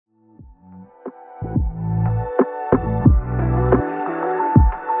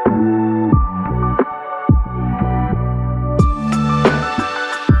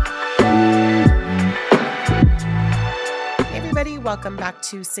Welcome back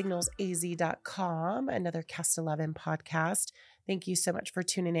to signalsaz.com, another Cast 11 podcast. Thank you so much for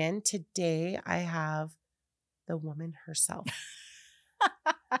tuning in. Today, I have the woman herself,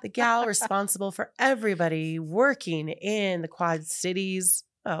 the gal responsible for everybody working in the Quad Cities.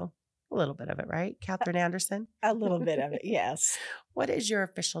 Oh, a little bit of it, right? Kathrine Anderson? A little bit of it, yes. What is your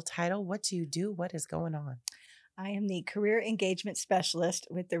official title? What do you do? What is going on? I am the Career Engagement Specialist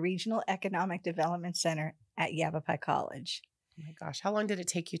with the Regional Economic Development Center at Yavapai College. Oh my gosh, how long did it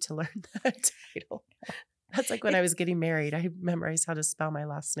take you to learn that title? That's like when I was getting married. I memorized how to spell my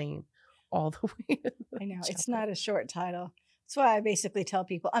last name all the way. I know, it's not a short title. That's why I basically tell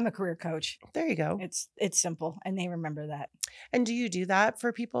people I'm a career coach. There you go. It's simple, and they remember that. And do you do that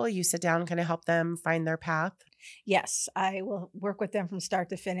for people? You sit down and kind of help them find their path? Yes, I will work with them from start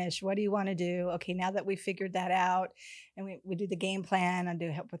to finish. What do you want to do? Okay, now that we've figured that out, and we do the game plan, I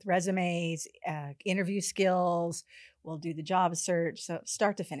do help with resumes, interview skills, we'll do the job search, so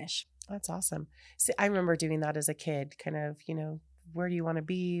start to finish. That's awesome. See, I remember doing that as a kid, kind of, where do you want to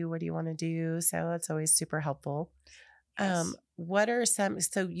be? What do you want to do? So that's always super helpful. Yes. What are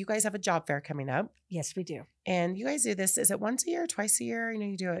so you guys have a job fair coming up? Yes, we do. And you guys do this, is it once a year, twice a year?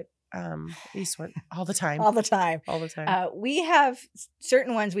 You do it at least all the time. All the time. All the time. We have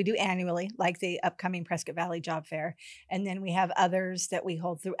certain ones we do annually, like the upcoming Prescott Valley Job Fair. And then we have others that we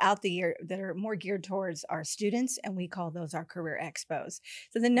hold throughout the year that are more geared towards our students, and we call those our career expos.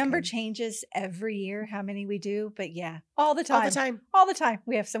 So the number changes every year, how many we do, but yeah, all the time. All the time. All the time.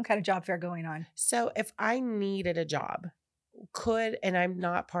 We have some kind of job fair going on. So if I needed a job, and I'm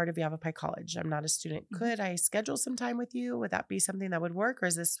not part of Yavapai College, I'm not a student, could I schedule some time with you? Would that be something that would work? Or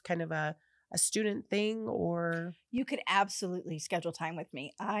is this kind of a student thing? Or you could absolutely schedule time with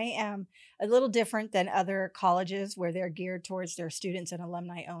me. I am a little different than other colleges where they're geared towards their students and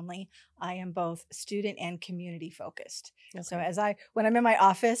alumni only. I am both student and community focused. Okay. So when I'm in my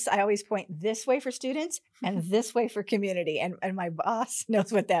office, I always point this way for students and this way for community. And my boss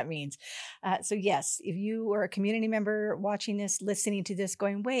knows what that means. So yes, if you were a community member watching this, listening to this,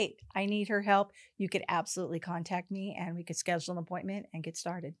 going, wait, I need her help, you could absolutely contact me and we could schedule an appointment and get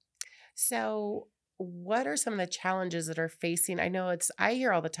started. So what are some of the challenges that are facing? I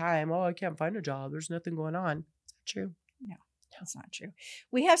hear all the time, oh, I can't find a job. There's nothing going on. Is that true? No, that's not true.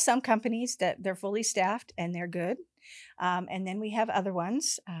 We have some companies that they're fully staffed and they're good. And then we have other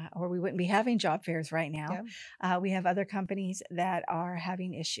ones, or we wouldn't be having job fairs right now. Yeah. We have other companies that are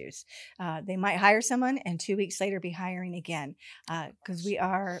having issues. They might hire someone and 2 weeks later be hiring again because we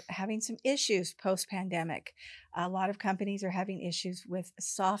are having some issues post-pandemic. A lot of companies are having issues with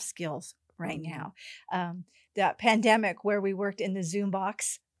soft skills right now. That pandemic where we worked in the Zoom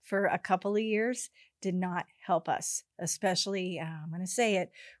box for a couple of years did not help us, especially, I'm going to say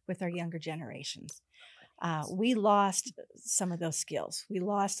it, with our younger generations. We lost some of those skills. We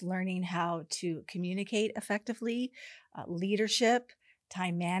lost learning how to communicate effectively, leadership,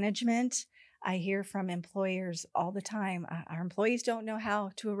 time management. I hear from employers all the time, our employees don't know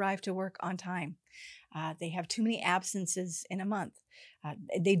how to arrive to work on time. They have too many absences in a month.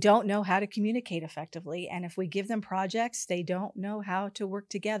 They don't know how to communicate effectively. And if we give them projects, they don't know how to work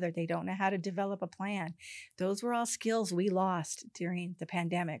together. They don't know how to develop a plan. Those were all skills we lost during the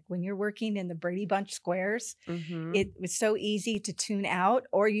pandemic. When you're working in the Brady Bunch squares, it was so easy to tune out,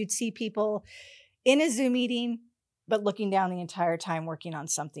 or you'd see people in a Zoom meeting but looking down the entire time working on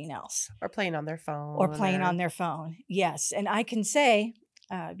something else. Or playing on their phone. Yes. And I can say,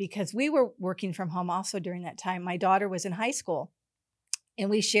 because we were working from home also during that time, my daughter was in high school and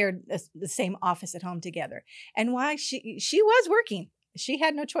we shared the same office at home together. And while she was working, she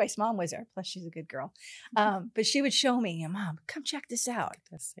had no choice. Mom was there. Plus she's a good girl. But she would show me, Mom, come check this out.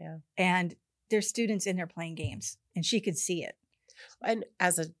 Yeah. And there's students in there playing games and she could see it. And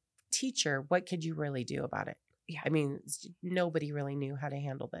as a teacher, what could you really do about it? Yeah. I mean, nobody really knew how to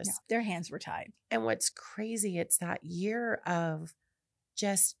handle this. No, their hands were tied. And what's crazy, it's that year of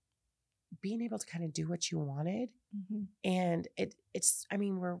just being able to kind of do what you wanted. And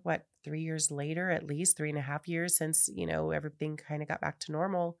we're 3 years later, at least 3.5 years since, everything kind of got back to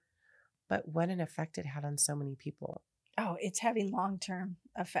normal. But what an effect it had on so many people. Oh, it's having long-term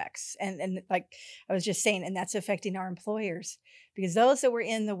effects. And like I was just saying, and that's affecting our employers because those that were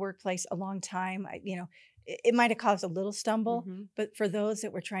in the workplace a long time, it might have caused a little stumble, but for those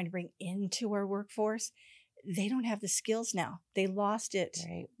that we're trying to bring into our workforce, they don't have the skills now. They lost it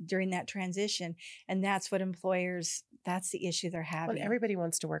during that transition. And that's what that's the issue they're having. Well, everybody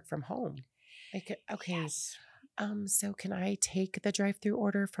wants to work from home. Like, okay, yes. So can I take the drive-through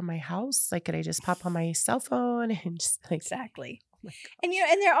order from my house? Like, could I just pop on my cell phone and just Exactly. And,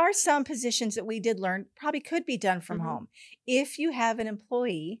 and there are some positions that we did learn probably could be done from home. If you have an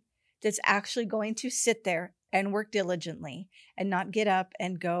employee that's actually going to sit there and work diligently and not get up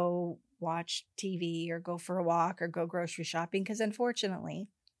and go watch TV or go for a walk or go grocery shopping, because unfortunately,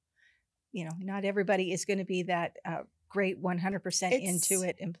 not everybody is going to be that great 100% into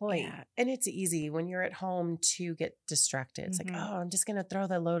it employee. Yeah. And it's easy when you're at home to get distracted. It's like, oh, I'm just going to throw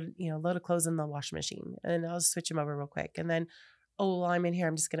the load of clothes in the washing machine and I'll switch them over real quick. And then, oh, while I'm in here,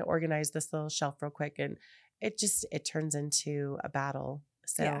 I'm just going to organize this little shelf real quick. And it turns into a battle.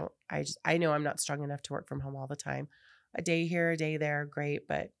 So I know I'm not strong enough to work from home all the time. A day here, a day there, great.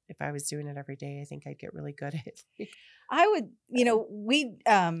 But if I was doing it every day, I think I'd get really good at it. I would, we,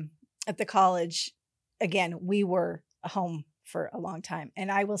 at the college, again, we were home for a long time.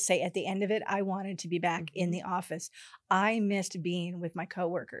 And I will say at the end of it, I wanted to be back in the office. I missed being with my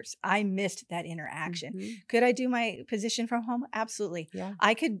coworkers. I missed that interaction. Could I do my position from home? Absolutely. Yeah.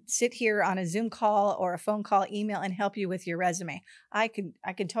 I could sit here on a Zoom call or a phone call, email, and help you with your resume. I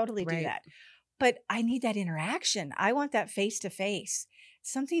could totally do that. But I need that interaction. I want that face to face.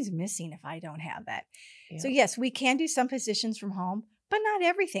 Something's missing if I don't have that. Yeah. So yes, we can do some positions from home, but not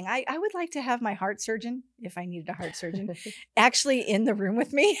everything. I would like to have my heart surgeon, if I needed a heart surgeon, actually in the room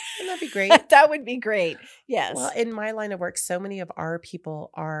with me. That'd be great. That would be great. Yes. Well, in my line of work, so many of our people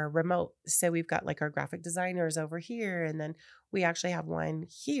are remote. So we've got like our graphic designers over here, and then we actually have one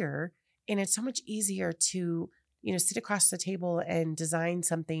here. And it's so much easier to, sit across the table and design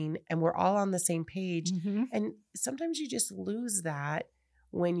something, and we're all on the same page. And sometimes you just lose that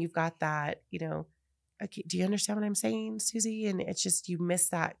when you've got that, okay, do you understand what I'm saying, Susie? And it's just, you miss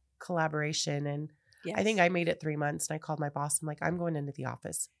that collaboration. And I think I made it 3 months and I called my boss. I'm like, I'm going into the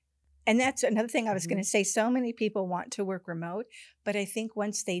office. And that's another thing I was going to say. So many people want to work remote, but I think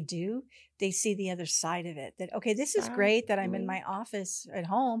once they do, they see the other side of it. That, okay, this is great that I'm in my office at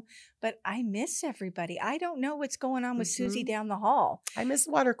home, but I miss everybody. I don't know what's going on with Susie down the hall. I miss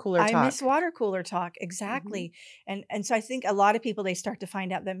water cooler talk. I miss water cooler talk. Exactly. And so I think a lot of people, they start to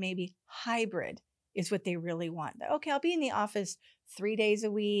find out that maybe hybrid is what they really want. Okay, I'll be in the office 3 days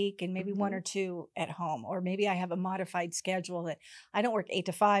a week and maybe 1 or 2 at home. Or maybe I have a modified schedule that I don't work 8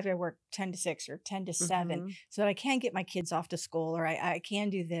 to 5, I work 10 to 6 or 10 to 7 so that I can get my kids off to school, or I can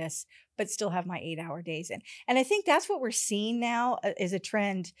do this, but still have my 8-hour days in. And I think that's what we're seeing now is a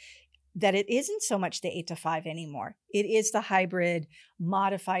trend, that it isn't so much the 8 to 5 anymore. It is the hybrid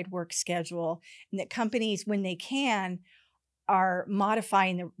modified work schedule, and that companies, when they can, are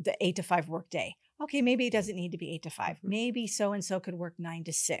modifying the 8 to 5 work day. Okay, maybe it doesn't need to be 8 to 5. Maybe so-and-so could work 9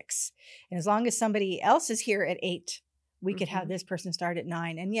 to 6. And as long as somebody else is here at 8, we could have this person start at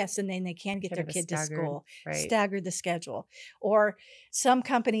 9. And yes, and then they can get their kid to school, stagger the schedule. Or some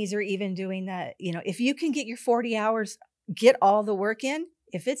companies are even doing that, if you can get your 40 hours, get all the work in.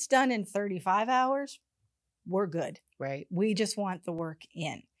 If it's done in 35 hours, we're good. Right. We just want the work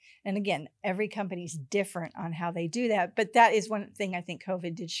in. And again, every company's different on how they do that. But that is one thing I think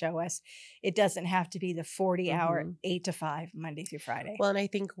COVID did show us. It doesn't have to be the 40-hour, 8 to 5, Monday through Friday. Well, and I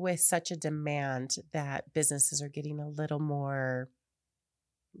think with such a demand that businesses are getting a little more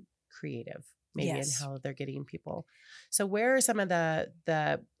creative, maybe in how they're getting people. So where are some of the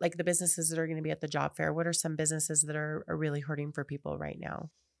businesses that are going to be at the job fair? What are some businesses that are really hurting for people right now?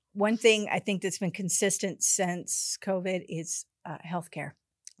 One thing I think that's been consistent since COVID is healthcare.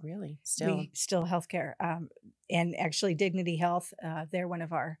 Really? Still healthcare. And actually Dignity Health, they're one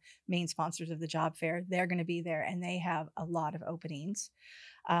of our main sponsors of the job fair. They're going to be there and they have a lot of openings.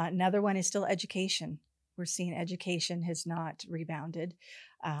 Another one is still education. We're seeing education has not rebounded.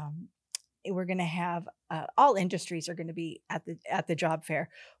 We're going to have all industries are going to be at the job fair.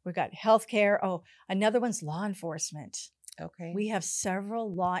 We've got healthcare. Oh, another one's law enforcement. Okay. We have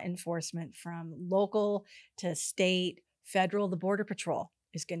several law enforcement from local to state, federal. The Border Patrol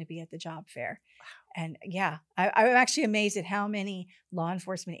is going to be at the job fair. Wow. And I'm actually amazed at how many law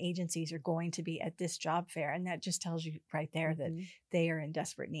enforcement agencies are going to be at this job fair. And that just tells you right there that they are in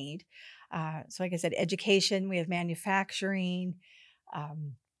desperate need. So like I said, education, we have manufacturing.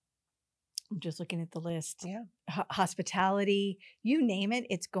 I'm just looking at the list. Yeah. Hospitality, you name it,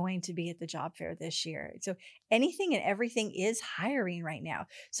 it's going to be at the job fair this year. So anything and everything is hiring right now.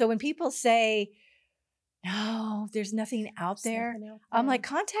 So when people say, no, there's nothing out there. I'm like,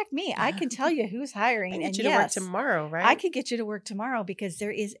 contact me. I can tell you who's hiring. I can get you to work tomorrow, right? I could get you to work tomorrow because there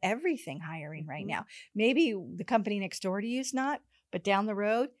is everything hiring right now. Maybe the company next door to you is not, but down the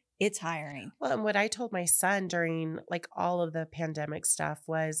road, it's hiring. Well, and what I told my son during all of the pandemic stuff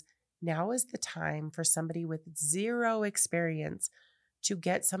was, now is the time for somebody with zero experience to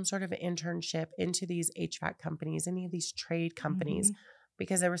get some sort of an internship into these HVAC companies, any of these trade companies,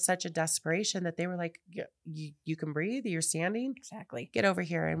 because there was such a desperation that they were like, you can breathe, you're standing. Exactly. Get over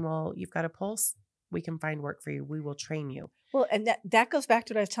here and you've got a pulse. We can find work for you. We will train you. Well, and that goes back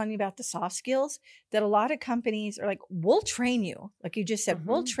to what I was telling you about the soft skills, that a lot of companies are like, we'll train you. Like you just said,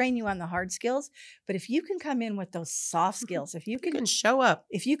 we'll train you on the hard skills. But if you can come in with those soft skills, if you can show up,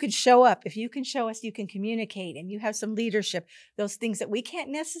 if you can show up, if you can show us you can communicate and you have some leadership, those things that we can't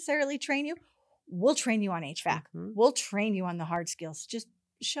necessarily train you, we'll train you on HVAC. We'll train you on the hard skills. Just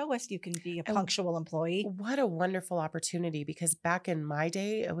show us you can be a punctual employee. What a wonderful opportunity, because back in my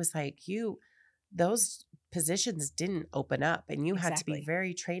day, it was like those positions didn't open up and you had to be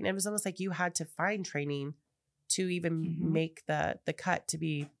very trained. It was almost like you had to find training to even make the cut to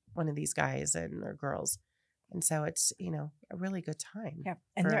be one of these guys or girls. And so it's, a really good time. Yeah.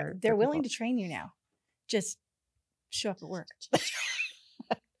 And they're willing to train you now. Just show up at work.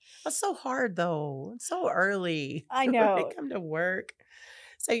 That's so hard though. It's so early. I know. To come to work.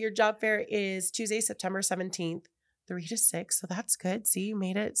 So your job fair is Tuesday, September 17th. 3 to 6. So that's good. See, you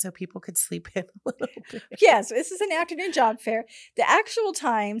made it so people could sleep in a little bit. Yes, this is an afternoon job fair. The actual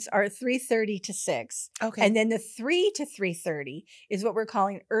times are 3:30 to 6. Okay. And then the 3 to 3:30 is what we're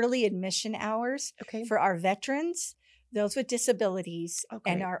calling early admission hours for our veterans, those with disabilities,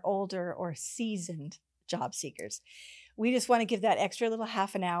 and our older or seasoned job seekers. We just want to give that extra little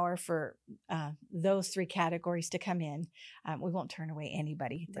half an hour for those 3 categories to come in. We won't turn away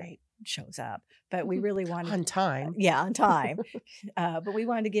anybody that shows up, but we really wanted on time. On time. But we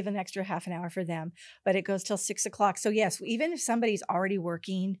wanted to give an extra half an hour for them. But it goes till 6 o'clock. So yes, even if somebody's already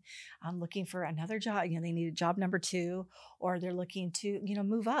working, looking for another job, they need a job number 2, or they're looking to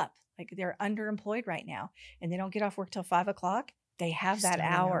move up, like they're underemployed right now, and they don't get off work till 5 o'clock. They have that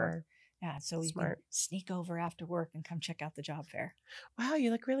hour. Yeah, so you can sneak over after work and come check out the job fair. Wow, you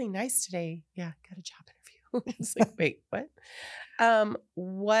look really nice today. Yeah, got a job interview. It's like, wait, what?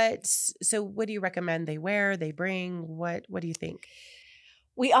 What do you recommend they wear, they bring? What do you think?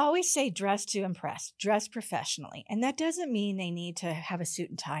 We always say dress to impress, dress professionally. And that doesn't mean they need to have a suit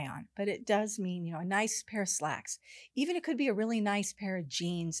and tie on, but it does mean, a nice pair of slacks. Even it could be a really nice pair of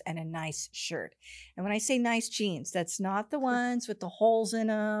jeans and a nice shirt. And when I say nice jeans, that's not the ones with the holes in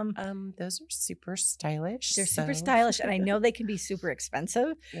them. Those are super stylish. They're super stylish. And I know they can be super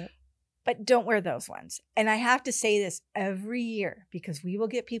expensive. Yep. But don't wear those ones. And I have to say this every year, because we will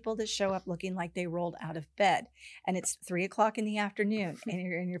get people that show up looking like they rolled out of bed. And it's 3 o'clock in the afternoon and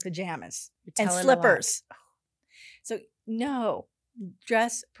you're in your pajamas and slippers. So no,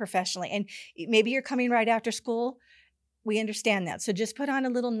 dress professionally. And maybe you're coming right after school. We understand that. So just put on a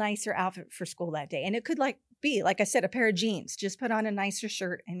little nicer outfit for school that day. And it could be, like I said, a pair of jeans. Just put on a nicer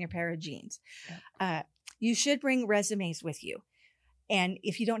shirt and your pair of jeans. You should bring resumes with you. And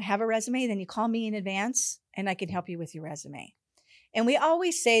if you don't have a resume, then you call me in advance and I can help you with your resume. And we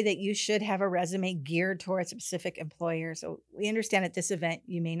always say that you should have a resume geared towards a specific employer. So we understand at this event,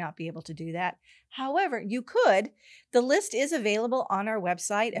 you may not be able to do that. However, you could. The list is available on our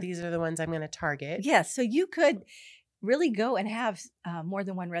website. These are the ones I'm going to target. Yes. So you could really go and have more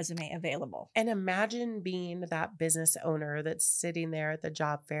than one resume available. And imagine being that business owner that's sitting there at the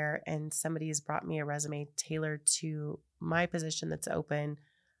job fair and somebody's brought me a resume tailored to my position that's open.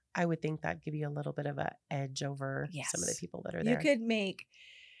 I would think that'd give you a little bit of an edge over some of the people that are there. You could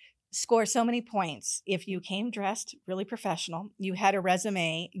score so many points if you came dressed really professional, you had a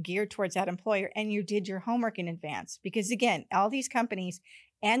resume geared towards that employer, and you did your homework in advance. Because again, all these companies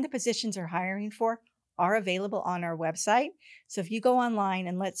and the positions they're hiring for are available on our website. So if you go online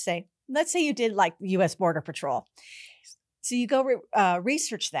and let's say you did like U.S. Border Patrol. So you go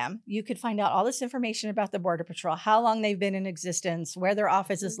research them. You could find out all this information about the Border Patrol, how long they've been in existence, where their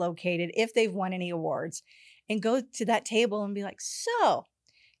office is located, if they've won any awards, and go to that table and be like, so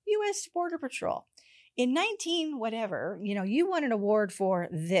U.S. Border Patrol, in 19 whatever, you won an award for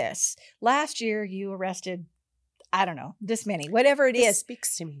this. Last year, you arrested, I don't know, this many, whatever it is.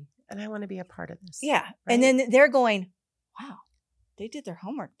 Speaks to me, and I want to be a part of this. Yeah. Right? And then they're going, wow, they did their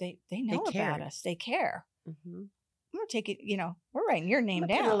homework. They know about us. They care. Mm-hmm. We're taking, we're writing your name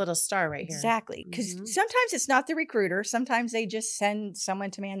down. A little star right here. Exactly. Because sometimes it's not the recruiter. Sometimes they just send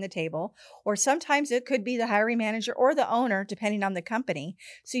someone to man the table. Or sometimes it could be the hiring manager or the owner, depending on the company.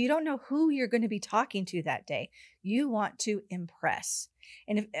 So you don't know who you're going to be talking to that day. You want to impress.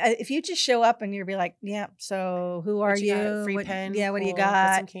 And if you just show up and you'll be like, yeah, so who are you? Free pen. Yeah, what do you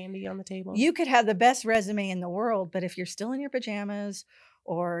got? Put some candy on the table. You could have the best resume in the world, but if you're still in your pajamas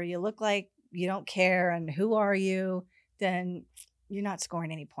or you look like you don't care and who are you, then you're not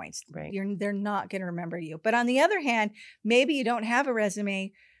scoring any points. Right. They're not going to remember you. But on the other hand, maybe you don't have a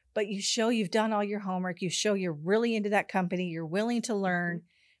resume, but you show you've done all your homework. You show you're really into that company. You're willing to learn.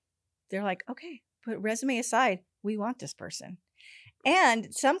 They're like, okay, put resume aside. We want this person.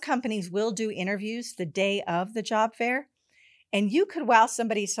 And some companies will do interviews the day of the job fair. And you could wow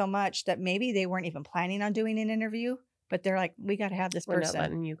somebody so much that maybe they weren't even planning on doing an interview, but they're like, we got to have this person. We're not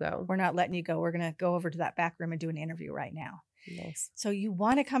letting you go. We're not letting you go. We're going to go over to that back room and do an interview right now. Nice. So you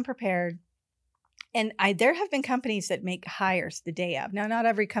want to come prepared. And there have been companies that make hires the day of. Now, not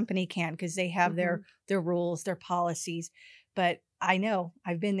every company can because they have their rules, their policies. But I know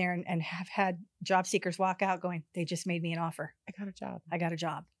I've been there and have had job seekers walk out going, they just made me an offer. I got a job. I got a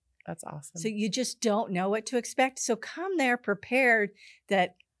job. That's awesome. So you just don't know what to expect. So come there prepared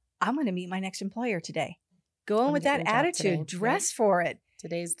that I'm going to meet my next employer today. Go in with that attitude. Dress for it.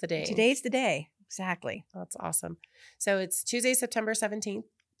 Today's the day. Today's the day. Exactly. That's awesome. So it's Tuesday, September 17th,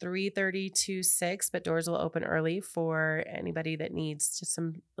 3:30 to 6, but doors will open early for anybody that needs just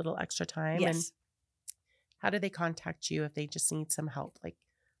some little extra time. Yes. And how do they contact you if they just need some help? Like,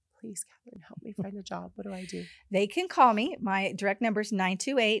 please, Kathrine, help me find a job. What do I do? They can call me. My direct number is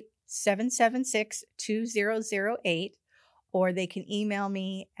 928-776-2008, or they can email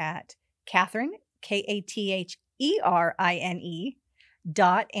me at Kathrine, KATHERINE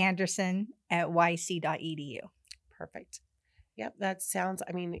 .anderson@yc.edu. Perfect. Yep. That sounds,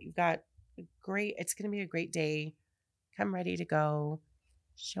 you've got great, it's going to be a great day. Come ready to go.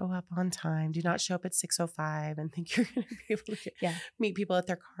 Show up on time. Do not show up at 6:05 and think you're going to be able to meet people at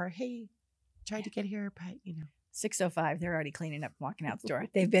their car. Hey, tried to get here, but 6:05, they're already cleaning up, walking out the door.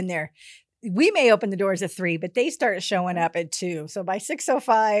 They've been there. We may open the doors at 3, but they start showing up at 2. So by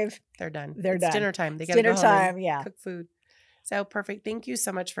 6:05, they're done. It's done. Dinner time. They got to go home time. and cook food. So perfect. Thank you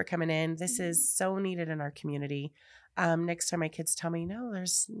so much for coming in. This is so needed in our community. Next time my kids tell me, no,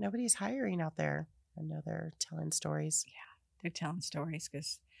 there's nobody's hiring out there. I know they're telling stories. Yeah, they're telling stories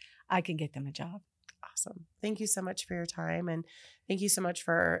because I can get them a job. Awesome. Thank you so much for your time. And thank you so much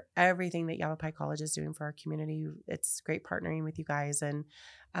for everything that Yavapai College is doing for our community. It's great partnering with you guys and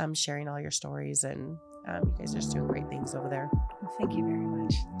sharing all your stories. And you guys are just doing great things over there. Well, thank you very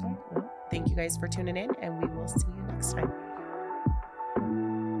much. Well, thank you guys for tuning in, and we will see you next time.